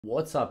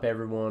What's up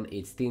everyone,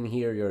 it's Tin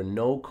here, your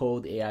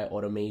no-code AI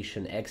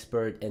automation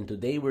expert, and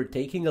today we're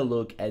taking a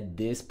look at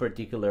this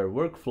particular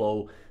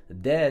workflow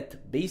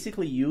that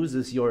basically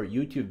uses your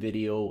YouTube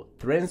video,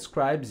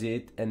 transcribes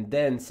it, and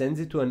then sends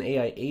it to an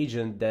AI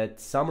agent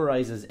that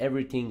summarizes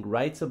everything,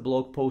 writes a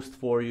blog post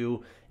for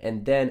you,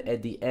 and then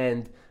at the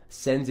end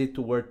sends it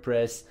to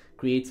WordPress,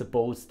 creates a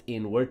post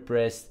in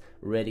WordPress,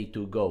 ready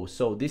to go.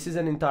 So this is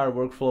an entire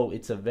workflow.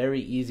 It's a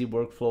very easy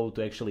workflow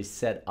to actually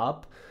set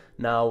up.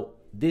 Now,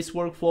 this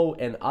workflow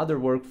and other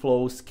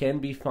workflows can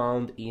be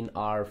found in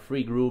our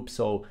free group.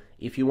 So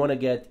if you want to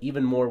get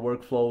even more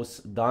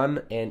workflows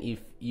done, and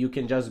if you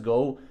can just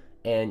go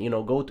and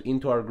go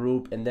into our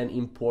group and then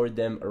import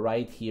them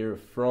right here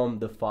from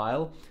the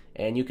file,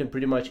 and you can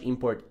pretty much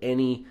import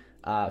any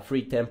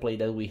free template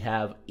that we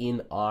have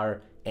in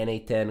our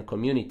N8N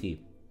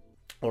community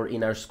or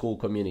in our school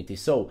community.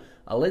 So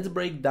let's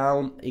break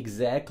down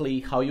exactly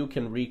how you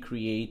can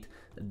recreate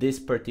this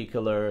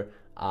particular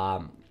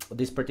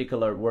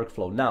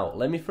workflow. Now,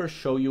 let me first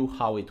show you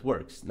how it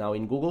works. Now,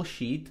 in Google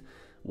Sheet,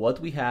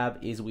 what we have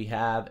is we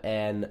have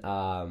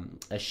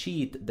a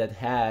sheet that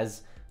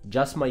has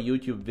just my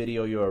YouTube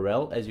video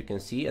URL, as you can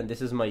see, and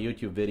this is my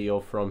YouTube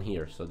video from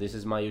here. So this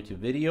is my YouTube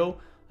video.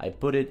 I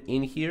put it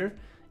in here,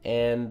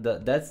 and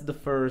that's the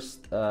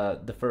first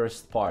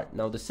part.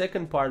 Now, the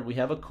second part, we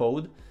have a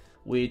code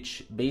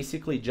which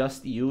basically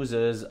just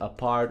uses a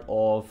part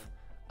of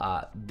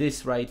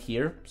this right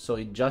here. So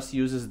it just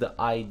uses the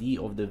ID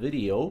of the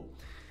video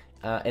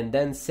and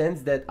then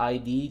sends that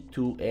ID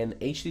to an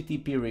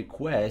HTTP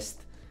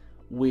request,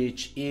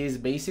 which is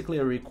basically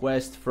a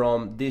request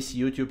from this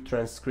YouTube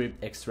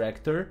transcript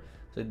extractor.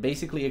 So it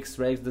basically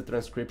extracts the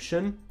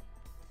transcription,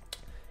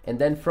 and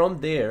then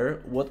from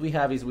there what we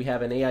have is we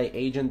have an AI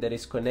agent that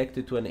is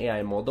connected to an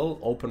AI model,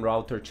 Open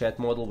Router Chat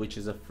model, which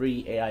is a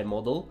free AI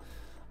model,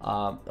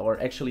 or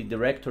actually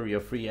directory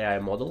of free AI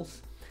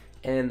models.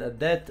 And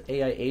that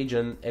AI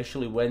agent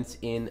actually went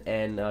in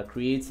and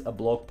creates a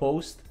blog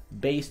post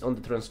based on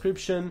the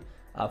transcription,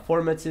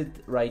 formats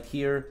it right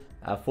here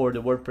for the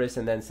WordPress,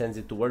 and then sends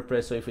it to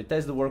WordPress. So if we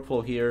test the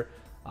workflow here,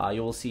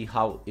 you will see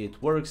how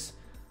it works.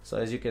 So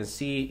as you can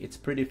see, it's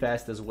pretty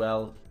fast as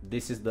well.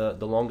 This is the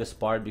longest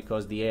part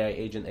because the AI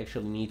agent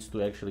actually needs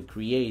to actually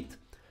create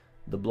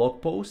the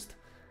blog post.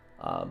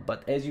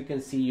 But as you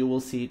can see, you will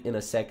see it in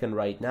a second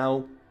right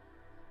now.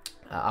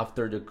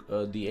 After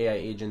the AI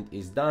agent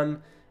is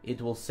done, it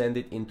will send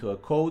it into a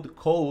code.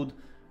 Code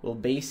will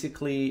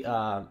basically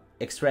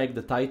extract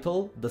the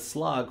title, the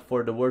slug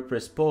for the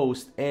WordPress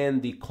post,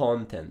 and the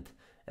content.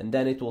 And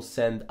then it will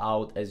send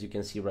out, as you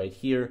can see right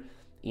here,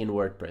 in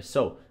WordPress.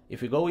 So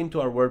if we go into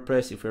our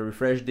WordPress, if we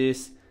refresh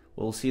this,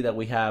 we'll see that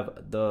we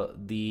have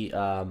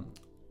the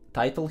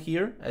title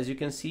here, as you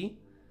can see.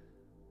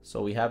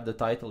 So we have the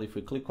title. If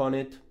we click on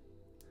it,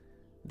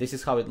 this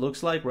is how it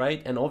looks like,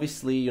 right? And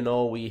obviously,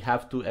 we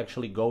have to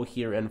actually go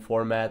here and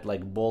format,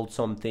 like bold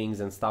some things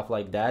and stuff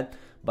like that.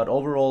 But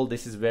overall,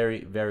 this is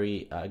very,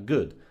 very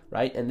good,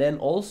 right? And then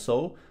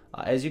also,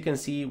 as you can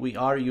see, we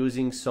are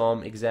using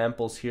some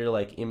examples here,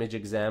 like image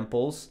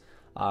examples.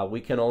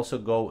 We can also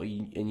go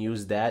and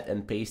use that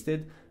and paste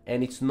it.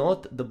 And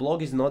the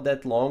blog is not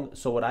that long.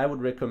 So what I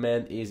would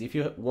recommend is, if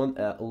you want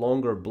a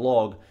longer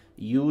blog,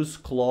 use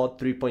Claude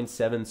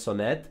 3.7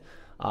 Sonnet.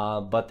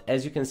 But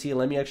as you can see,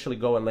 let me actually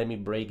go and let me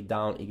break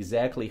down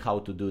exactly how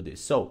to do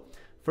this. So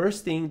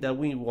first thing that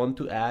we want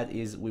to add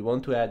is we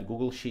want to add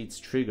Google Sheets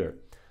trigger.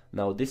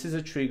 Now this is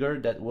a trigger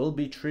that will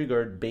be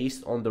triggered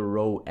based on the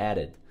row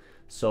added.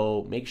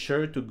 So make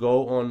sure to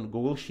go on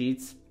Google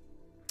Sheets,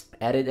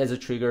 add it as a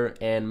trigger,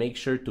 and make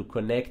sure to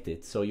connect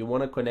it. So you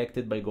want to connect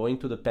it by going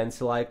to the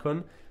pencil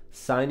icon,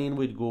 sign in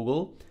with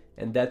Google,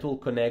 and that will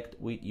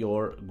connect with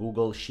your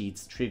Google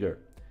Sheets trigger.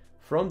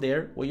 From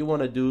there, what you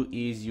want to do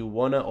is you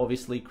want to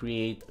obviously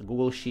create a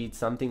Google Sheet,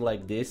 something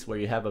like this, where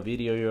you have a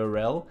video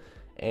URL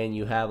and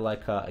you have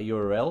like a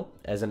URL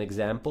as an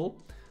example.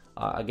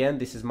 Again,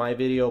 this is my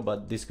video,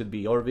 but this could be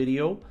your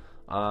video.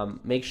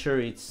 Make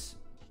sure it's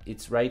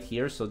right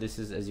here. So this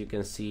is, as you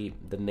can see,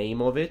 the name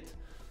of it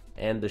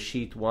and the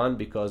sheet 1,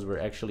 because we're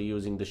actually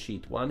using the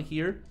sheet 1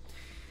 here.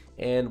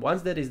 And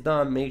once that is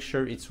done, make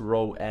sure it's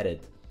row added.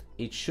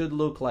 It should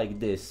look like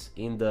this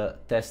in the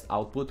test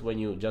output. When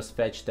you just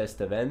fetch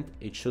test event,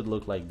 it should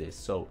look like this.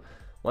 So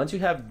once you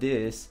have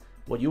this,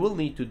 what you will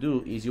need to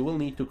do is you will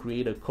need to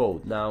create a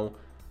code. Now,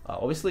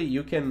 obviously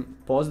you can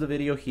pause the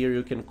video here.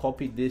 You can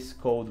copy this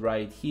code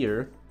right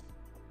here.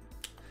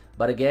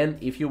 But again,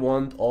 if you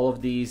want, all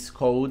of these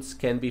codes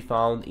can be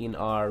found in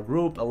our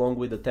group along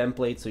with the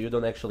template. So you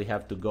don't actually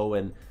have to go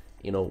and,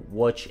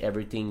 watch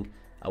everything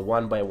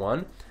one by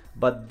one.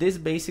 But this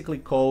basically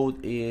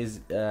code is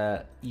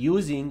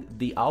using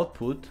the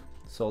output.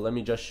 So let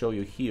me just show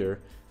you here.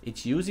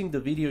 It's using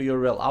the video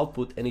URL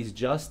output and it's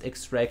just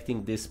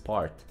extracting this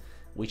part,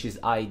 which is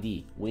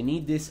ID. We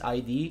need this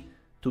ID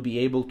to be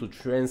able to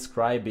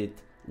transcribe it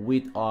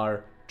with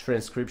our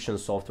transcription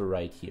software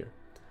right here.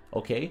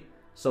 Okay,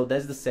 so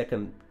that's the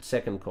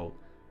second code.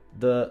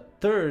 The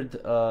third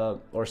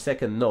or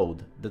second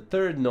node, the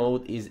third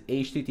node is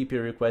HTTP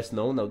request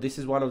node. Now this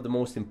is one of the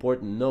most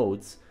important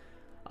nodes.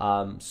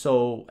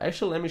 So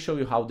actually let me show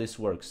you how this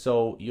works.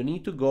 So you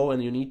need to go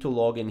and you need to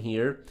log in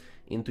here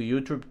into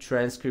YouTube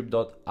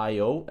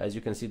transcript.io. As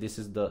you can see, this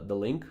is the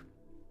link,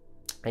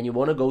 and you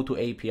want to go to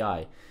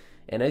API.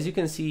 And as you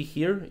can see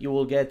here, you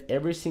will get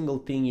every single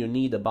thing you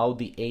need about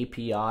the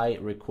API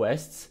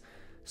requests.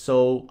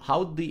 So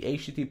how the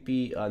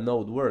HTTP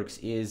node works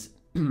is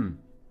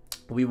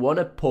we want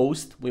to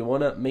post, we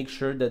want to make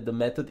sure that the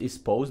method is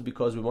post,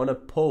 because we want to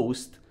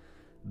post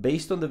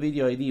based on the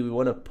video ID, we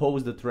want to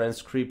post the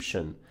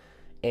transcription,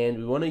 and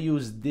we want to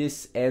use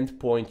this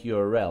endpoint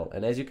URL.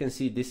 And as you can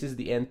see, this is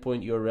the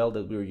endpoint URL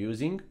that we're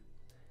using.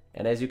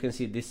 And as you can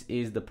see, this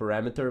is the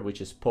parameter, which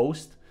is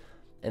post.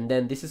 And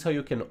then this is how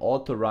you can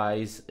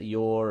authorize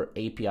your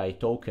API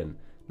token.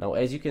 Now,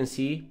 as you can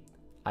see,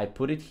 I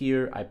put it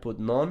here, I put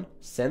none,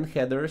 send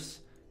headers,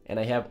 and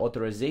I have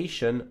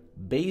authorization,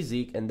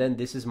 basic, and then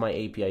this is my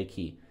API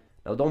key.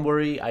 Now don't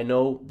worry, I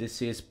know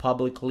this is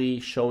publicly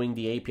showing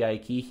the API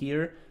key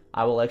here.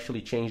 I will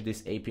actually change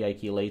this API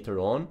key later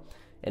on,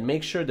 and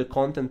make sure the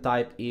content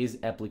type is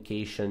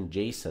application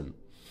JSON.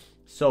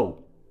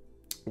 So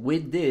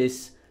with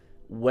this,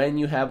 when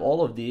you have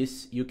all of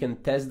this, you can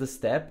test the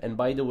step. And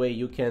by the way,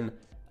 you can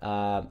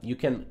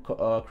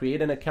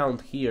create an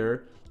account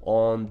here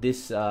on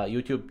this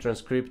YouTube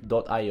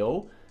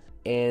transcript.io,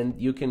 and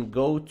you can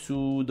go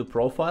to the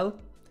profile,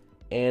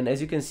 and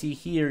as you can see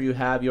here, you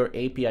have your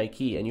API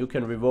key, and you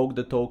can revoke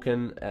the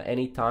token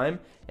anytime.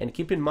 And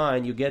keep in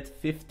mind, you get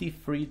 50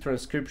 free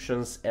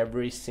transcriptions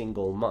every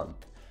single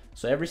month.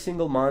 So every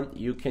single month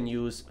you can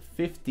use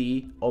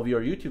 50 of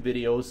your YouTube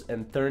videos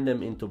and turn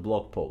them into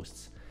blog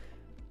posts.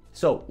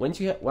 So once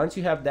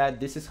you have that,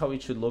 this is how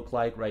it should look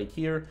like right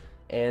here.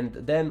 And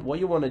then what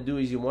you want to do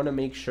is you want to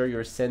make sure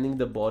you're sending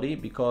the body,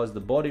 because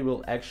the body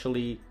will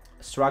actually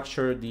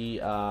structure the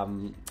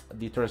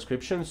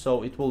transcription,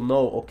 so it will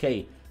know,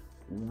 okay,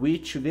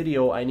 which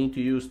video I need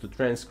to use to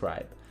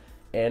transcribe.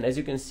 And as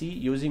you can see,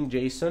 using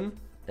JSON,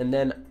 and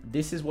then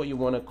this is what you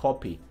want to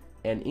copy,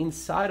 and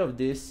inside of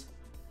this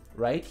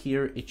right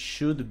here, it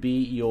should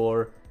be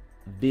your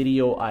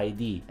video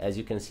ID. As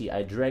you can see,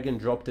 I drag and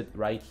dropped it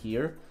right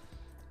here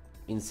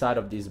inside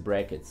of these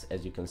brackets,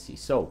 as you can see.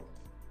 So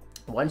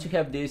once you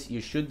have this,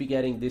 you should be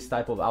getting this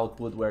type of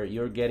output where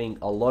you're getting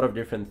a lot of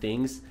different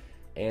things.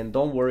 And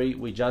don't worry,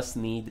 we just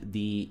need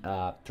the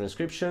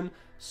transcription.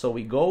 So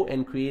we go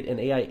and create an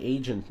AI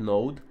agent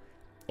node,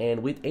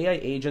 and with AI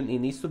agent, it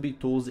needs to be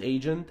tools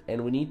agent,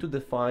 and we need to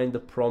define the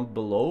prompt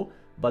below.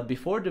 But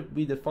before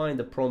we define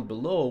the prompt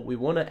below, we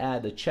want to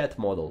add a chat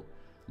model.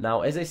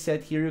 Now, as I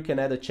said here, you can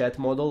add a chat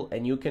model,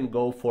 and you can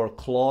go for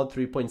Claude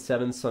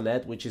 3.7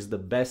 Sonnet, which is the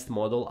best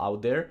model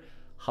out there.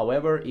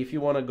 However, if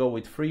you want to go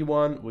with free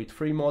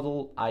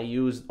model, I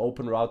used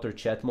OpenRouter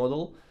chat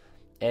model,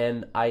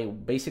 and I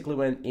basically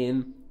went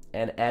in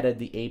and added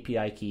the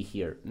API key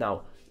here.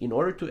 Now, in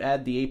order to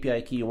add the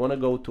API key, you want to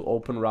go to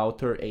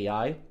OpenRouter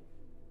AI,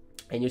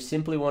 and you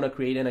simply want to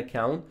create an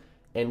account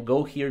and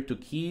go here to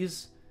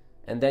keys,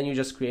 and then you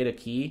just create a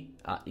key.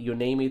 You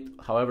name it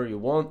however you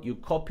want, you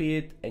copy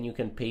it, and you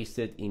can paste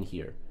it in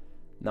here.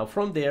 Now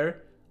from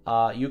there,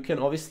 you can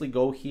obviously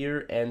go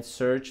here and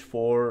search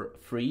for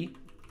free,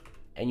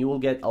 and you will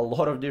get a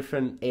lot of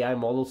different AI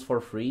models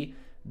for free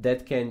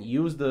that can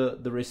use the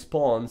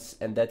response,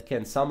 and that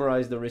can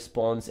summarize the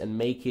response and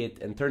make it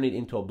and turn it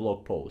into a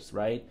blog post,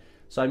 right?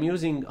 So I'm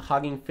using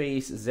Hugging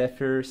Face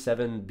Zephyr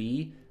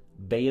 7B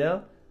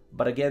beta,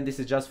 but again, this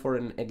is just for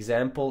an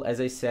example. As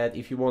I said,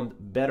 if you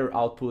want better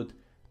output,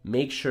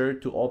 make sure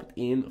to opt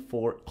in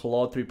for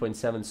Claude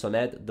 3.7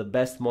 Sonnet, the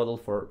best model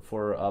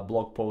for a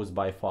blog post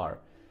by far.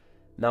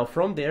 Now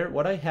from there,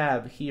 what I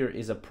have here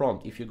is a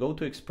prompt. If you go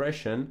to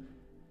expression,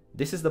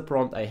 this is the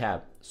prompt I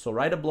have. So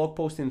write a blog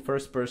post in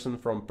first person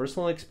from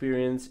personal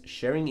experience,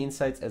 sharing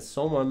insights as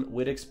someone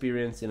with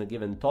experience in a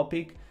given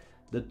topic.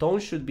 The tone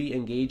should be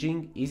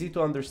engaging, easy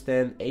to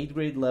understand, 8th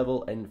grade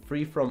level, and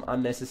free from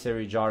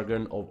unnecessary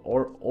jargon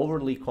or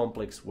overly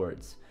complex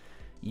words.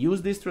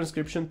 Use this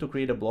transcription to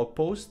create a blog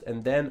post,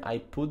 and then I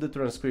put the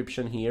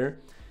transcription here,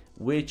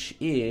 which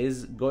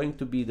is going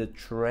to be the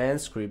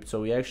transcript.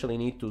 So we actually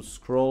need to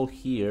scroll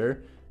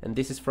here, and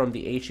this is from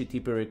the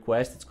HTTP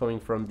request. It's coming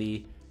from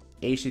the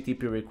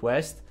HTTP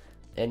request,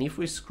 and if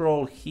we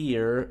scroll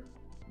here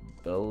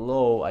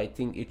below, I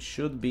think it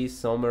should be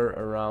somewhere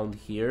around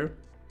here,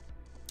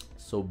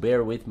 so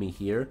bear with me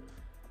here.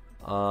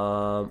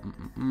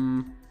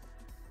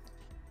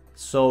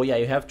 So yeah,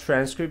 you have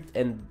transcript,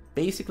 and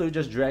basically you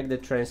just drag the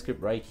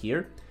transcript right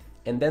here,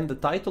 and then the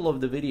title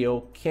of the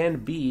video can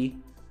be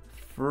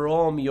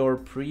from your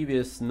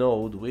previous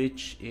node,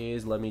 which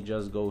is, let me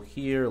just go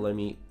here, let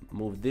me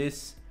move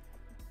this.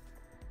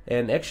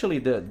 And actually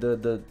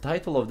the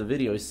title of the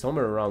video is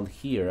somewhere around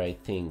here, I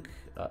think.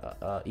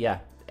 Yeah,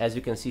 as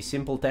you can see,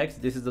 simple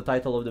text, this is the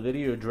title of the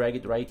video, you drag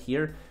it right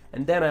here.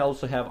 And then I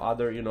also have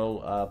other,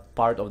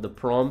 part of the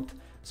prompt.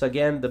 So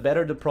again, the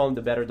better the prompt,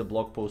 the better the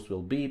blog post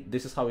will be.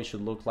 This is how it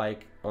should look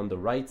like on the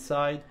right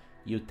side.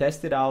 you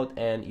test it out,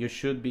 and you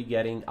should be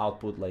getting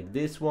output like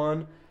this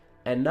one.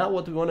 And now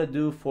what we want to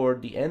do for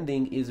the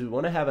ending is we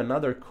want to have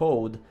another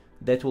code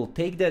that will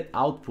take that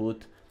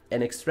output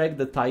and extract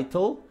the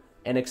title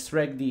and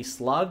extract the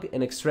slug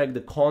and extract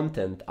the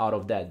content out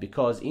of that,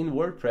 because in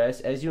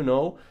WordPress, as you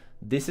know,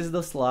 this is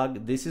the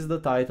slug, this is the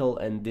title,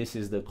 and this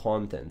is the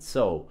content.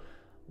 So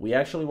we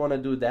actually want to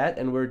do that,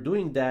 and we're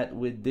doing that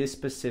with this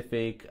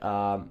specific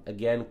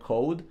again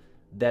code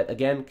that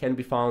again can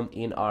be found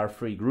in our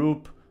free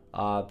group.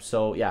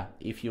 So yeah,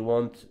 if you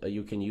want,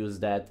 you can use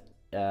that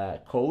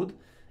code.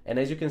 And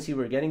as you can see,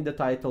 we're getting the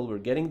title, we're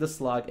getting the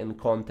slug and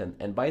content.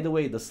 And by the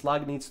way, the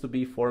slug needs to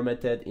be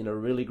formatted in a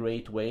really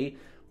great way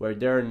where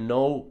there are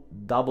no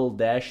double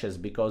dashes,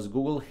 because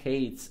Google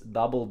hates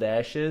double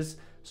dashes.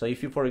 So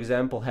if you, for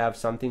example, have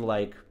something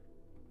like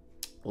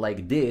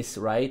this,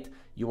 right,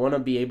 you want to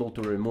be able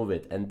to remove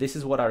it. And this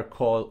is what our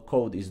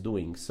code is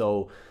doing.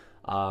 So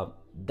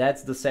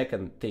that's the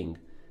second thing.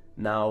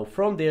 Now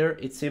from there,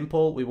 it's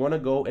simple. We want to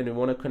go and we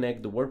want to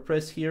connect the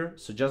WordPress here.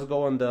 So just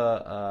go on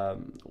the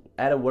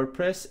add a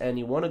WordPress, and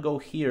you want to go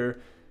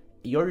here.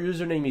 Your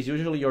username is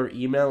usually your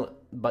email,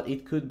 but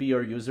it could be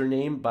your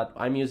username, but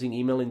I'm using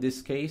email in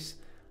this case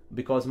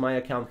because my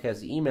account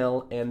has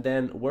email. And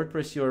then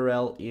WordPress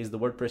URL is the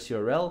WordPress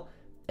URL,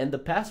 and the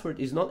password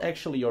is not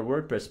actually your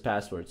WordPress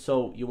password.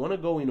 So you want to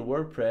go in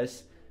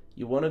WordPress,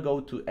 you want to go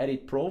to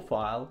edit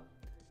profile,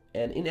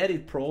 and in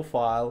edit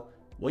profile,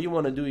 what you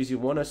want to do is you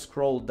want to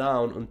scroll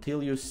down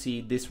until you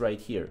see this right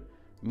here,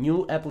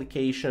 new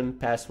application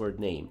password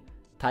name.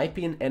 Type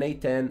in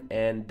N8N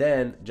and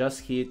then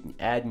just hit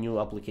add new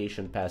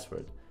application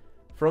password.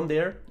 From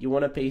there, you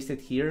want to paste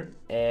it here,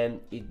 and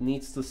it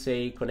needs to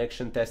say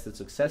connection tested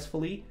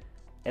successfully.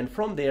 And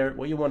from there,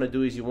 what you want to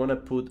do is you want to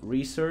put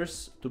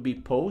resource to be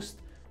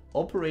post,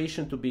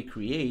 operation to be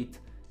create,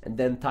 and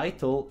then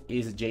title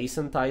is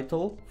JSON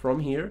title from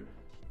here.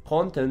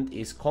 Content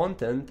is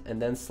content,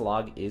 and then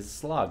slug is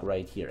slug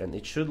right here, and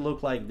it should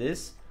look like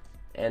this,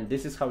 and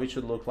this is how it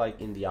should look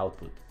like in the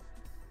output.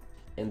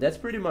 And that's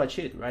pretty much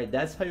it, right?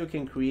 That's how you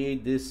can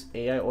create this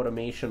AI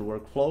automation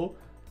workflow.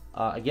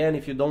 Again,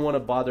 if you don't want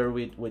to bother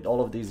with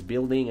all of this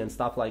building and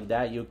stuff like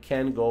that, you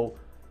can go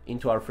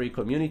into our free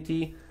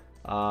community.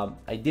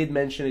 I did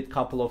mention it a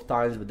couple of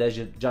times, but that's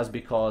just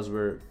because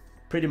we're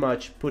pretty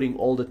much putting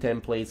all the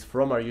templates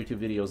from our YouTube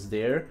videos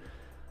there.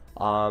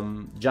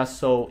 Just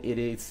so it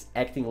is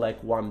acting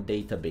like one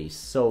database.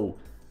 So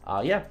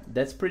yeah,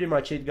 that's pretty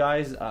much it,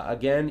 guys.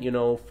 Again, you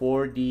know,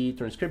 for the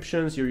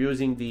transcriptions, you're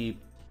using the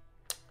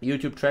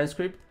YouTube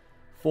transcript.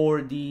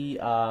 For the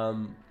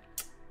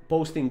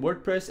posting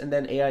WordPress, and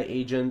then AI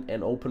agent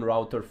and open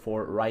router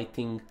for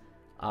writing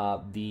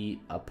the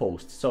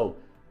post. So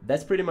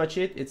that's pretty much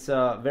it. It's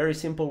a very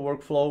simple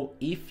workflow.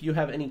 If you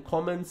have any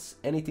comments,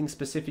 anything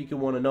specific you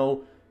want to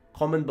know,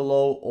 comment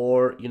below,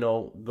 or you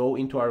know, go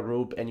into our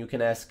group and you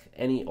can ask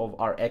any of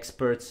our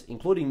experts,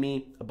 including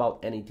me, about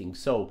anything.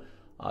 So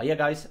yeah,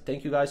 guys,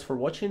 thank you guys for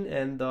watching,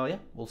 and yeah,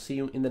 we'll see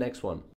you in the next one.